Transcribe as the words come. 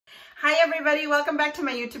Hi everybody, welcome back to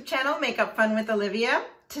my YouTube channel, Makeup Fun with Olivia.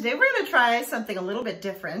 Today we're going to try something a little bit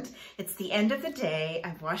different. It's the end of the day.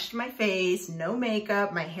 I've washed my face, no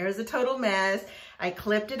makeup, my hair is a total mess. I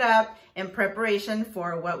clipped it up in preparation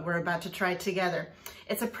for what we're about to try together.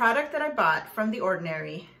 It's a product that I bought from The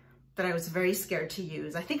Ordinary that I was very scared to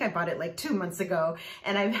use. I think I bought it like 2 months ago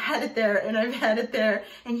and I've had it there and I've had it there.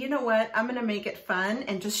 And you know what? I'm gonna make it fun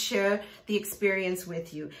and just share the experience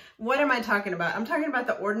with you. What am I talking about? I'm talking about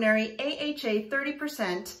The Ordinary AHA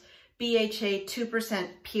 30%, BHA 2%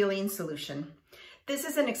 peeling solution. This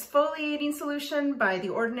is an exfoliating solution by The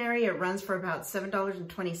Ordinary. It runs for about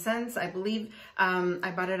 $7.20. I believe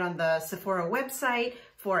I bought it on the Sephora website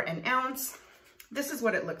for an ounce. This is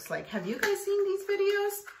what it looks like. Have you guys seen these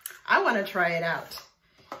videos? I want to try it out.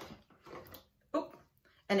 Oop,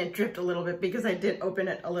 and it dripped a little bit because I did open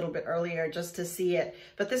it a little bit earlier just to see it.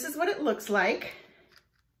 But this is what it looks like.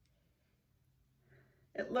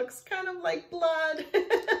 It looks kind of like blood.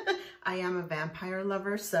 I am a vampire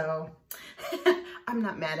lover, so I'm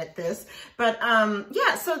not mad at this. But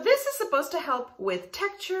yeah, so this is supposed to help with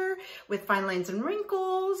texture, with fine lines and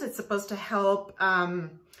wrinkles. It's supposed to help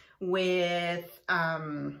with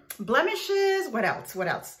blemishes. What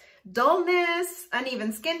else? Dullness,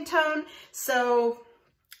 uneven skin tone. So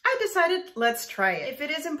I decided, let's try it. If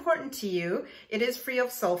it is important to you, it is free of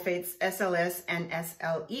sulfates, SLS and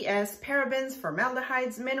SLES, parabens,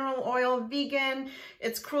 formaldehydes, mineral oil, vegan,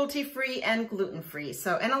 it's cruelty-free and gluten-free.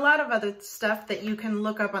 So, and a lot of other stuff that you can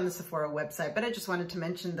look up on the Sephora website, but I just wanted to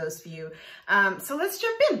mention those few. So let's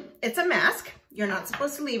jump in. It's a mask. You're not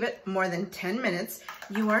supposed to leave it more than 10 minutes.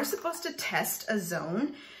 You are supposed to test a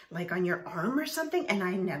zone, like on your arm or something, and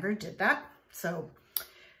I never did that. So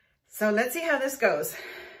let's see how this goes.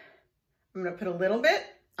 I'm gonna put a little bit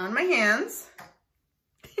on my hands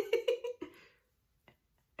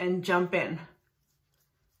and jump in.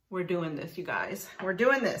 We're doing this, you guys. We're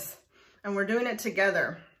doing this, and we're doing it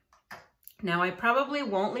together. Now, I probably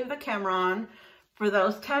won't leave the camera on for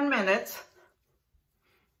those 10 minutes.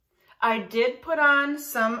 I did put on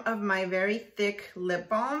some of my very thick lip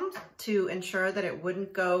balm to ensure that it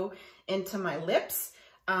wouldn't go into my lips,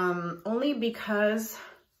 only because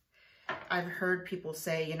I've heard people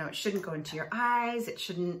say, you know, it shouldn't go into your eyes. It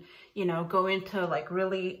shouldn't, you know, go into like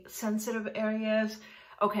really sensitive areas.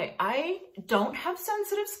 Okay, I don't have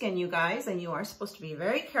sensitive skin, you guys, and you are supposed to be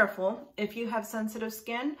very careful if you have sensitive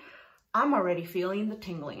skin. I'm already feeling the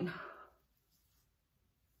tingling.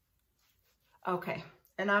 Okay.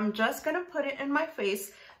 And I'm just gonna put it in my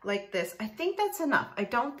face like this. I think that's enough. I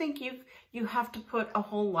don't think you have to put a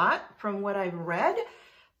whole lot from what I've read.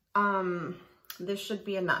 This should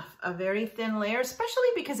be enough. A very thin layer, especially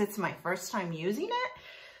because it's my first time using it.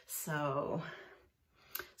 So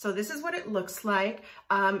this is what it looks like.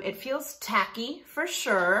 It feels tacky for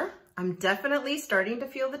sure. I'm definitely starting to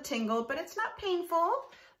feel the tingle, but it's not painful.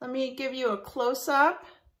 Let me give you a close-up.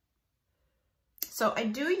 So I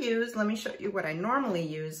do use, let me show you what I normally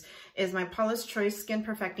use, is my Paula's Choice Skin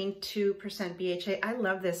Perfecting 2% BHA. I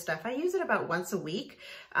love this stuff. I use it about once a week.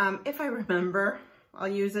 If I remember, I'll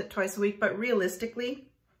use it twice a week, but realistically,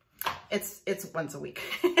 it's once a week.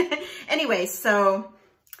 Anyway, so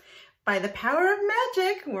by the power of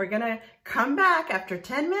magic, we're gonna come back after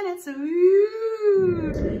 10 minutes.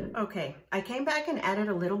 Ooh. Okay, I came back and added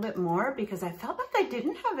a little bit more because I felt like I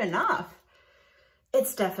didn't have enough.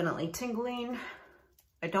 It's definitely tingling.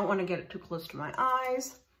 I don't want to get it too close to my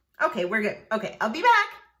eyes. Okay, we're good. Okay, I'll be back.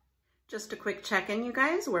 Just a quick check-in, you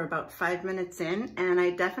guys. We're about 5 minutes in, and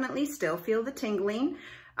I definitely still feel the tingling.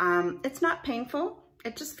 It's not painful.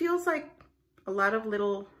 It just feels like a lot of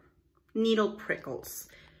little needle prickles.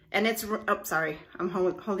 And it's, oh, sorry, I'm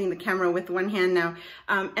holding the camera with one hand now.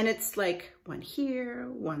 And it's like one here,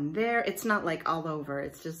 one there. It's not like all over.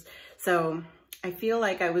 It's just, so I feel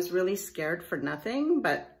like I was really scared for nothing,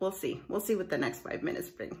 but we'll see. We'll see what the next 5 minutes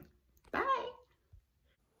bring. Bye.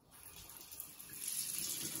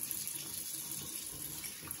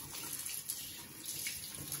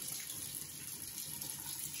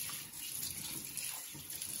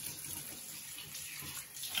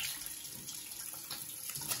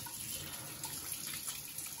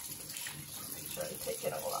 Make sure I take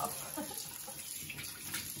it all off.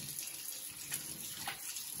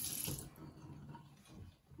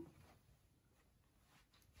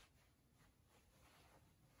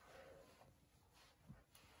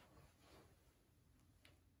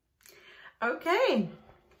 Okay,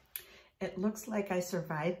 it looks like I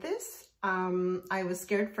survived this. I was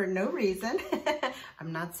scared for no reason.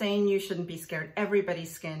 I'm not saying you shouldn't be scared.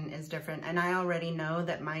 Everybody's skin is different. And I already know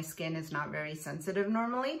that my skin is not very sensitive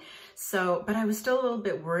normally. So, but I was still a little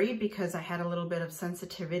bit worried because I had a little bit of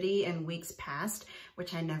sensitivity in weeks past,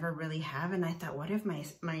 which I never really have. And I thought, what if my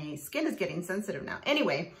skin is getting sensitive now?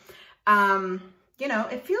 Anyway, you know,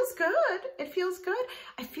 it feels good. It feels good.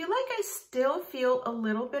 I feel like I still feel a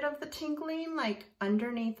little bit of the tingling like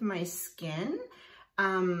underneath my skin.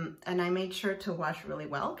 And I made sure to wash really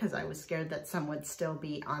well because I was scared that some would still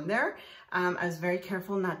be on there. I was very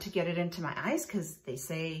careful not to get it into my eyes because they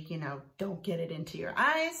say, you know, don't get it into your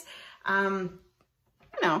eyes. You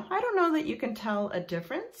know, I don't know that you can tell a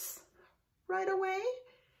difference right away,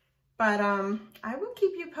 but I will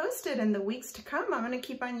keep you posted in the weeks to come. I'm going to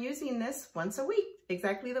keep on using this once a week,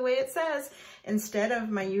 exactly the way it says, instead of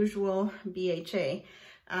my usual BHA,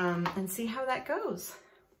 and see how that goes.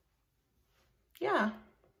 Yeah.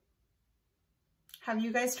 Have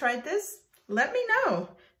you guys tried this? Let me know.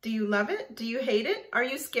 Do you love it? Do you hate it? Are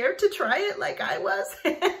you scared to try it like I was?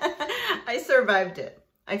 I survived it.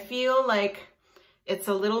 I feel like it's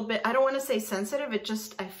a little bit, I don't want to say sensitive. It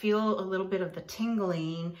just, I feel a little bit of the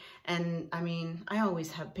tingling. And I mean, I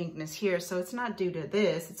always have pinkness here, so it's not due to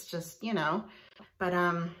this. It's just, you know, but,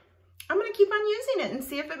 I'm going to keep on using it and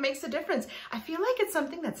see if it makes a difference. I feel like it's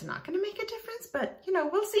something that's not going to make a difference, but you know,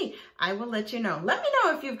 we'll see. I will let you know. Let me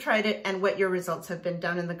know if you've tried it and what your results have been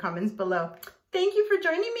down in the comments below. Thank you for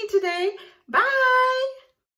joining me today. Bye.